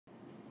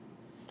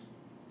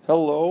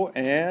Hello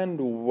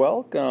and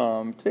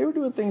welcome. Today we're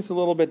doing things a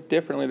little bit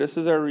differently. This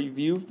is our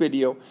review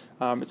video.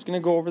 It's going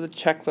to go over the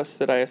checklist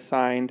that I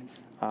assigned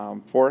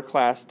for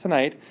class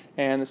tonight,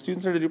 and the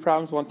students are to do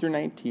problems 1 through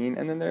 19,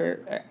 and then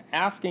they're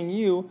asking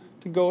you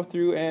to go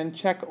through and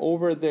check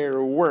over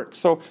their work.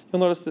 So you'll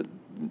notice that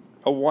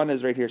a 1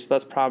 is right here, so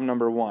that's problem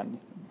number 1.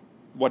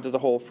 What does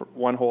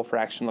one whole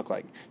fraction look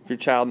like? If your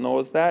child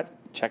knows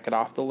that, check it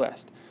off the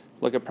list.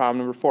 Look at problem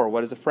number 4.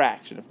 What is a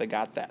fraction? If they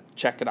got that,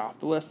 check it off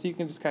the list so you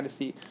can just kind of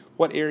see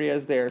what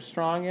areas they're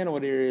strong in,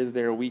 what areas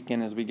they're weak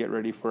in as we get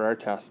ready for our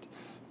test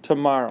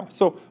tomorrow.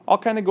 So I'll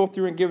kind of go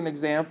through and give an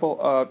example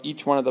of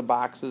each one of the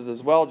boxes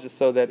as well, just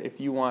so that if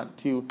you want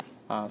to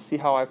see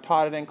how I've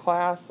taught it in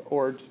class,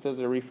 or just as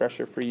a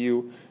refresher for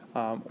you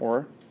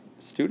or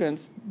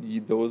students,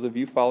 those of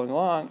you following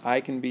along, I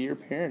can be your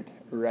parent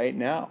right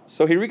now.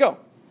 So here we go.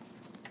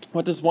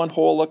 What does one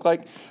whole look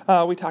like?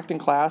 We talked in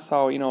class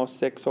how,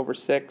 6 over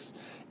 6,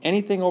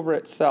 anything over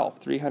itself,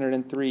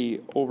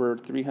 303 over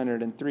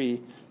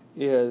 303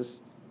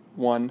 is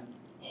one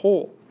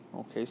whole.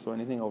 Okay, so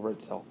anything over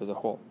itself is a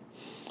whole.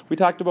 We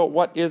talked about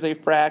what is a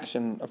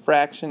fraction. A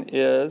fraction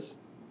is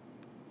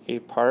a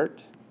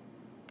part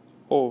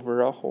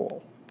over a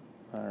whole.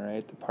 All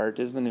right, the part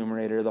is the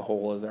numerator, the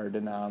whole is our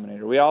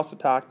denominator. We also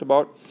talked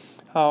about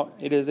how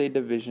it is a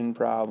division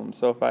problem.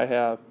 So if I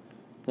have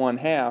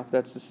 1/2,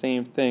 that's the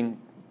same thing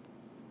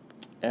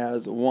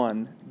as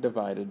 1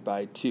 divided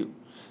by 2.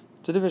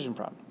 It's a division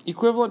problem.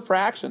 Equivalent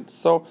fractions.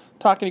 So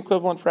talking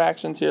equivalent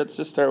fractions here, let's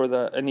just start with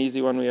an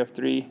easy one. We have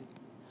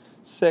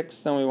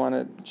 3/6, then we want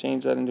to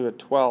change that into a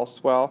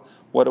 12th. Well,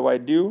 what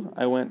do?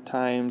 I went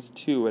times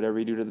 2. Whatever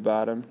you do to the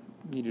bottom,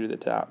 you do to the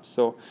top.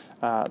 So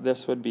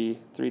this would be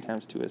 3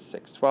 times 2 is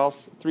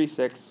 6/12.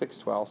 3/6,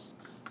 6/12,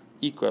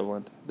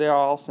 equivalent. They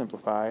all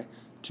simplify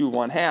to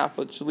 1/2,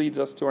 which leads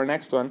us to our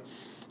next one,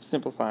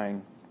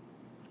 simplifying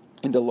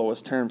into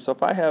lowest terms. So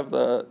if I have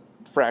the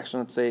fraction,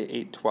 let's say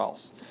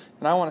 8/12,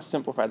 and I want to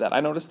simplify that,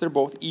 I notice they're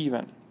both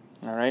even.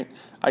 All right,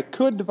 I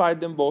could divide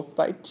them both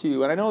by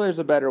 2, and I know there's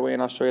a better way,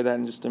 and I'll show you that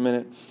in just a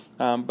minute,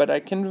 but I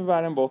can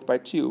divide them both by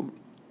 2.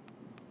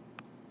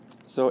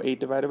 So 8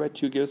 divided by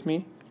 2 gives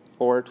me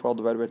 4, 12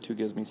 divided by 2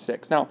 gives me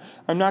 6. Now,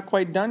 I'm not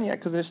quite done yet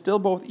because they're still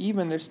both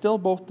even. They're still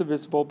both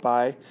divisible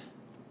by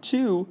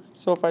 2,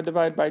 so if I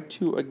divide by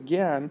 2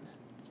 again,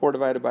 4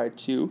 divided by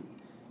 2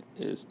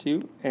 is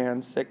 2,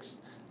 and 6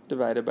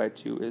 divided by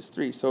 2 is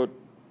 3. So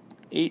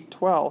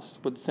 8/12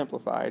 would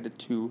simplify to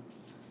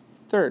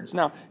 2/3.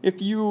 Now,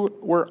 if you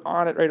were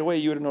on it right away,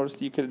 you would have noticed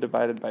that you could have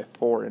divided by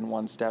 4 in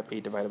one step.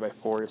 8 divided by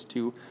 4 is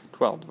 2.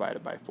 12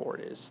 divided by 4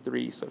 is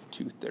 3, so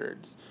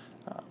 2/3.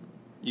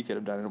 You could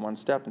have done it in one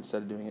step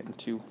instead of doing it in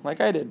 2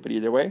 like I did, but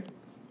either way,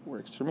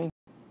 works for me.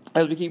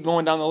 As we keep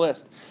going down the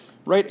list,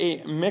 write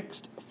a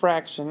mixed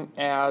fraction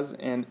as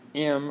an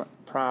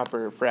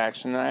improper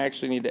fraction. And I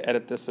actually need to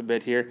edit this a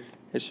bit here.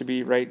 It should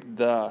be write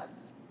the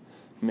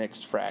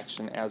mixed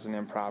fraction as an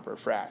improper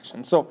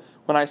fraction. So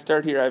when I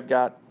start here, I've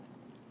got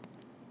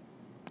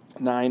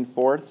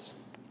 9/4,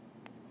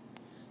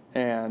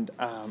 and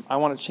I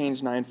want to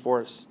change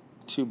 9/4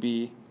 to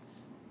be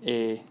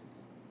a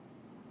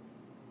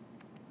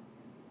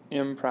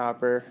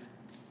improper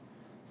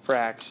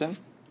fraction.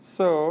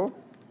 So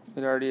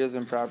it already is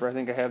improper. I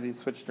think I have these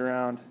switched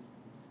around.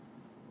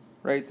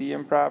 Write the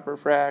improper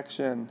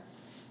fraction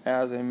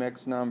as a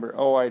mixed number.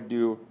 Oh, I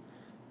do.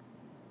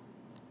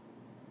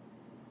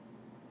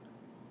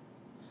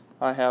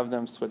 I have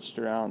them switched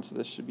around, so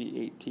this should be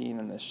 18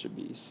 and this should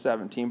be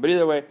 17. But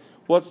either way,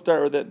 let's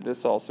start with it.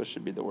 This also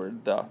should be the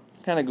word the.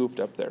 Kind of goofed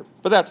up there,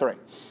 but that's all right.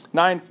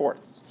 9/4.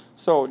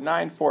 So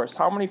 9/4.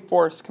 How many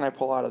fourths can I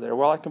pull out of there?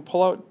 Well, I can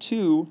pull out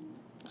 2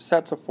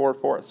 sets of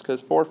 4/4,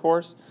 because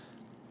 4/4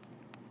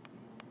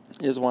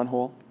 is one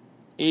whole.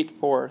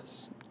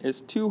 8/4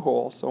 is 2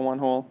 whole, so 1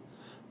 whole,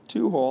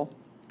 2 whole.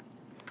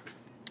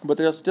 But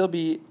there'll still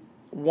be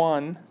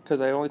 1,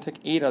 because I only took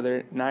 8 out of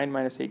there. 9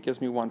 minus 8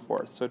 gives me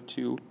 1/4, so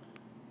 2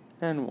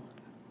 and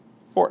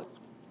 1/4.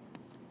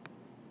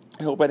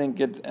 I hope I didn't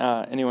get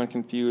anyone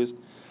confused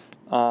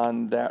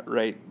on that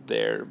right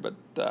there, but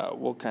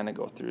we'll kind of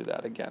go through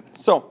that again.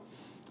 So,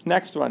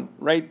 next one,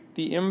 write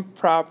the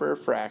improper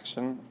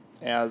fraction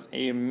as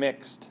a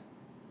mixed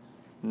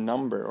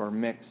number or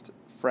mixed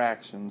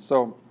fraction.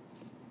 So,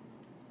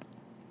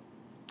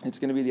 it's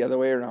going to be the other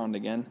way around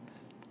again.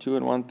 2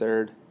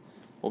 1/3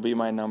 will be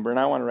my number, and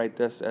I want to write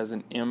this as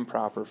an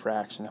improper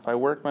fraction. If I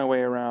work my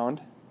way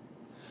around,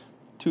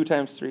 2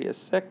 times 3 is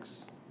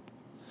 6,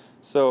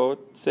 so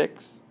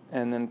 6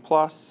 and then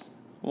plus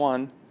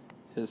 1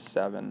 is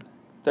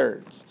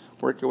 7/3.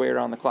 Work your way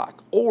around the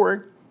clock.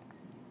 Or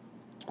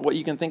what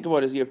you can think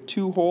about is you have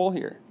 2 whole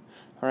here.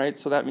 All right,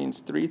 so that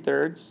means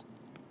 3/3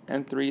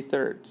 and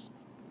 3/3.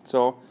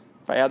 So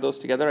if I add those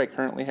together, I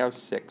currently have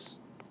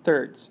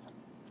 6/3.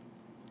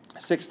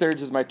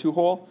 6/3 is my 2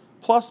 whole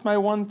plus my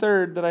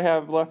 1/3 that I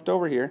have left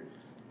over here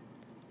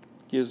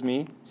gives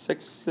me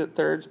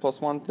 6/3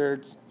 plus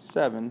 1/3,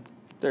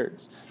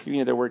 7/3. You can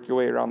either work your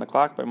way around the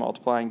clock by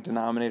multiplying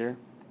denominator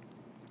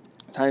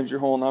times your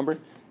whole number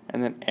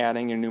and then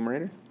adding your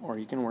numerator, or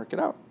you can work it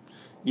out.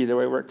 Either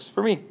way works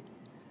for me.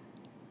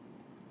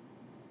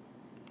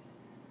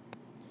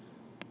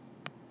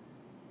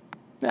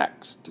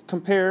 Next,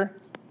 compare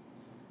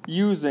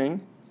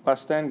using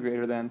less than,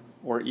 greater than,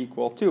 or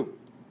equal to.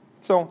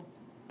 So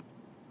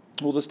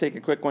we'll just take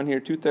a quick one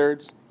here, 2/3.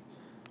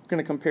 We're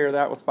going to compare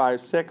that with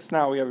 5/6.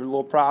 Now we have a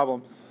little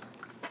problem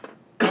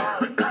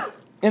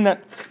in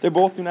that they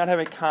both do not have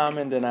a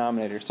common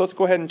denominator. So let's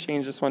go ahead and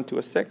change this one to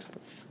a 1/6.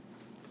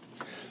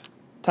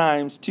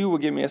 Times 2 will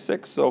give me a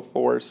 6, so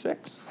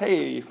 4/6.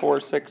 Hey,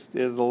 4/6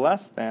 is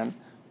less than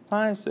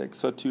 5/6,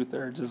 so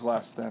 2/3 is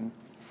less than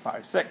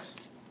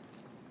 5/6.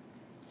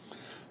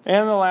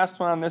 And the last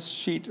one on this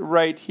sheet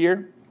right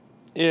here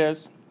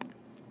is,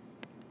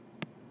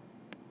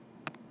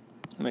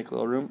 make a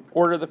little room,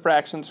 order the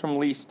fractions from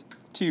least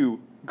to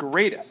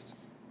greatest.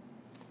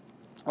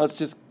 Let's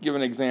just give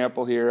an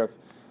example here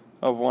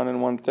of 1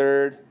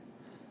 1/3,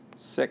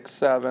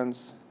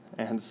 6/7,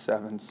 and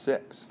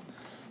 7/6.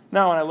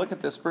 Now when I look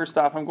at this, first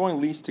off, I'm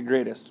going least to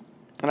greatest.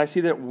 And I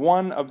see that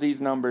one of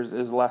these numbers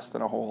is less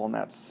than a whole, and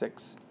that's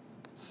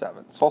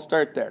 6/7. So I'll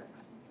start there.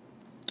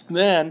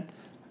 Then,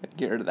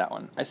 get rid of that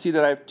one. I see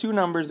that I have two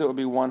numbers that would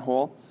be one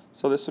whole.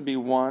 So this would be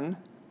 1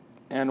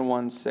 and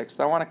 1/6.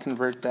 I want to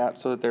convert that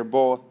so that they're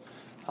both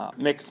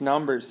mixed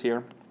numbers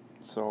here.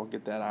 So I'll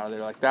get that out of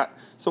there like that.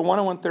 So 1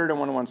 1/3 and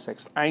 1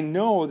 1/6. I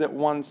know that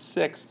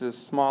 1/6 is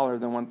smaller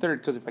than 1/3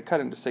 because if I cut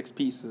it into 6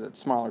 pieces, it's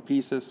smaller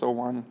pieces. So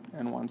 1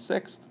 and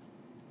 1/6.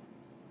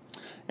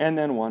 And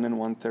then 1 and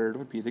 1/3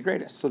 would be the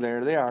greatest. So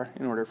there they are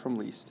in order from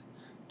least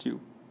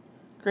to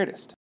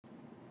greatest.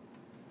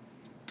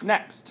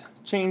 Next,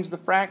 change the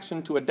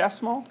fraction to a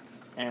decimal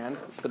and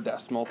the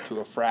decimal to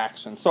a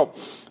fraction. So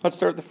let's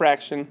start with the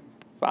fraction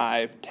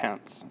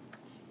 5/10.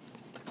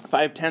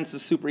 5/10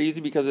 is super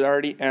easy because it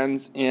already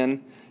ends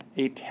in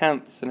a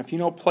tenths. And if you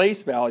know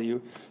place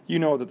value, you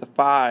know that the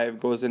 5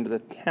 goes into the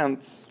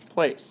tenths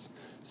place.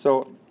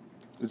 So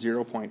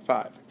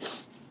 0.5.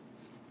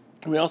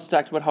 We also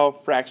talked about how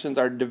fractions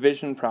are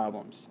division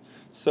problems.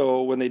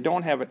 So when they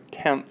don't have a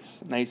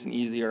tenths nice and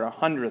easy or a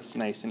hundredths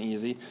nice and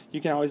easy,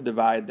 you can always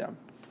divide them.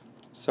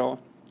 So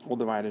we'll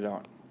divide it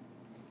out.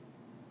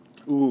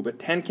 Ooh, but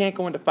 10 can't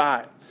go into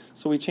 5.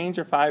 So we change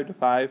our 5 to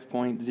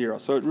 5.0.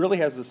 So it really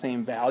has the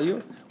same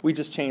value. We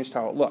just changed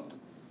how it looked.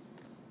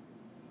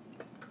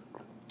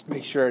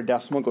 Make sure our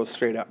decimal goes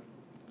straight up.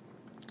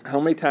 How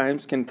many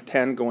times can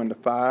 10 go into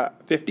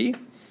 50?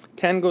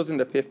 10 goes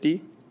into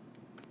 50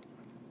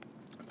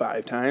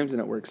 5 times, and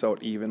it works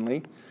out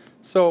evenly.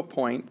 So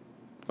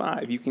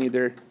 0.5. You can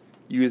either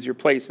use your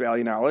place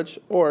value knowledge,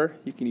 or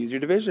you can use your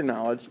division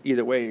knowledge.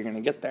 Either way, you're going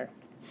to get there.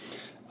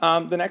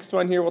 The next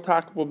one here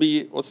will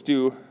be, let's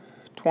do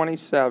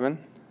 27,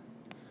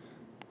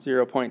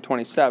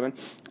 0.27.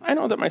 I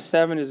know that my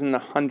 7 is in the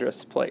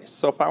hundredths place.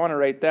 So if I want to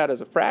write that as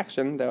a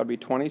fraction, that would be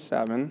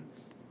 27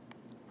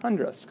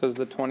 hundredths, because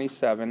the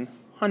 27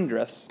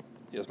 hundredths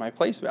is my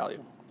place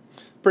value.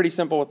 Pretty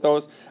simple with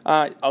those.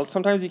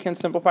 Sometimes you can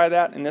simplify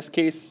that. In this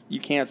case, you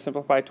can't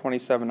simplify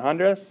 27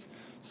 hundredths,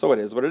 so it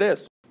is what it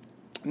is.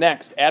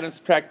 Next, add and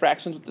subtract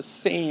fractions with the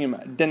same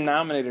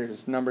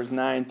denominators, numbers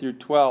 9 through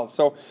 12.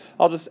 So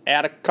I'll just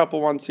add a couple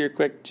ones here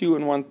quick, 2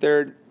 and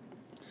 1/3,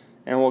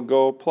 and we'll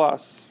go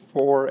plus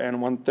 4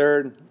 and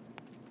 1/3.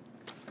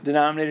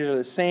 Denominators are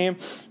the same,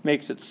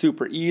 makes it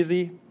super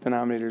easy.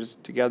 Denominators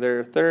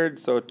together 1/3,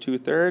 so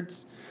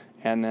 2/3,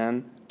 and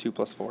then 2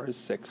 plus 4 is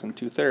 6 and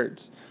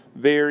 2/3.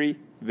 Very,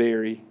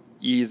 very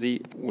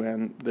easy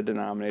when the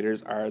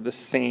denominators are the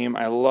same.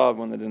 I love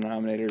when the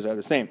denominators are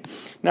the same.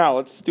 Now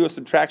let's do a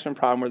subtraction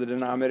problem where the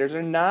denominators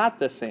are not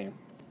the same.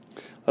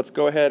 Let's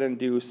go ahead and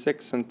do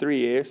 6 and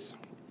 3/8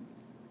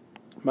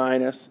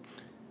 minus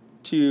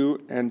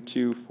 2 and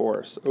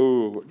 2/4.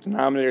 Ooh,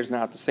 denominator is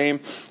not the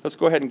same. Let's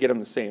go ahead and get them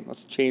the same.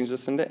 Let's change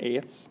this into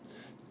eighths,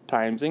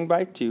 timesing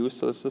by 2,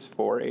 so this is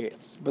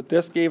 4/8. But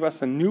this gave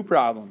us a new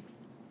problem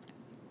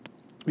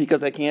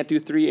because I can't do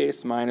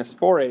 3/8 minus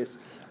 4/8.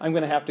 I'm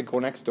going to have to go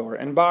next door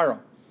and borrow.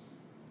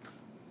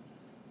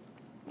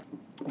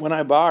 When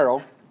I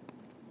borrow,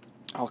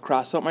 I'll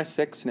cross out my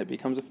 6 and it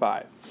becomes a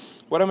 5.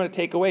 What I'm going to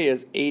take away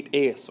is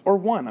 8/8, or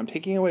 1. I'm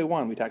taking away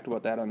 1. We talked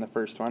about that on the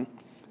first one.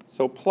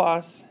 So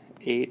plus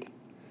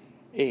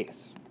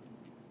 8/8.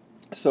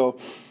 So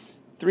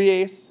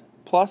 3/8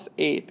 plus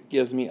 8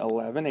 gives me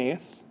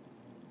 11/8.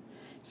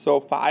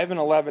 So 5 and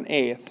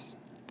 11/8.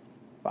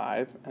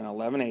 5 and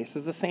 11/8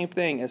 is the same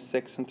thing as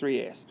 6 and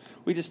 3/8.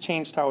 We just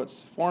changed how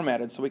it's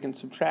formatted so we can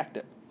subtract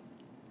it.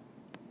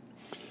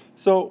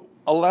 So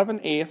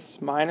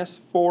 11/8 minus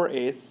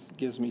 4/8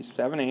 gives me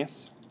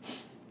 7/8.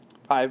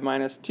 5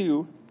 minus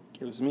 2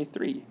 gives me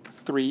 3.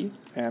 3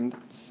 and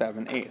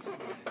 7/8.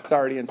 It's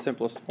already in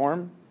simplest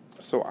form,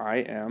 so I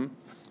am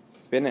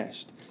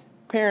finished.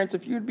 Parents,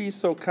 if you'd be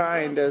so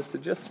kind as to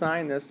just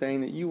sign this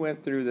saying that you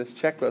went through this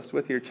checklist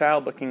with your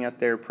child, looking at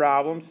their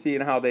problems,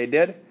 seeing how they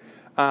did,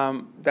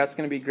 that's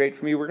going to be great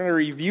for me. We're going to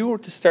review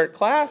to start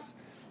class,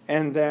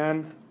 and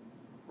then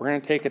we're going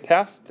to take a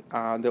test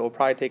that will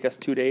probably take us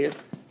 2 days.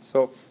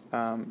 So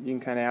You can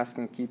kind of ask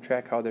and keep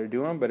track how they're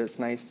doing, but it's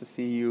nice to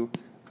see you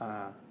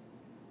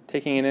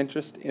taking an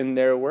interest in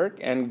their work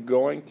and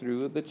going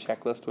through the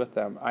checklist with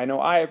them. I know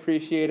I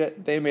appreciate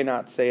it. They may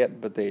not say it,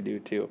 but they do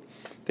too.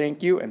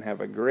 Thank you, and have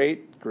a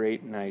great,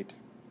 great night.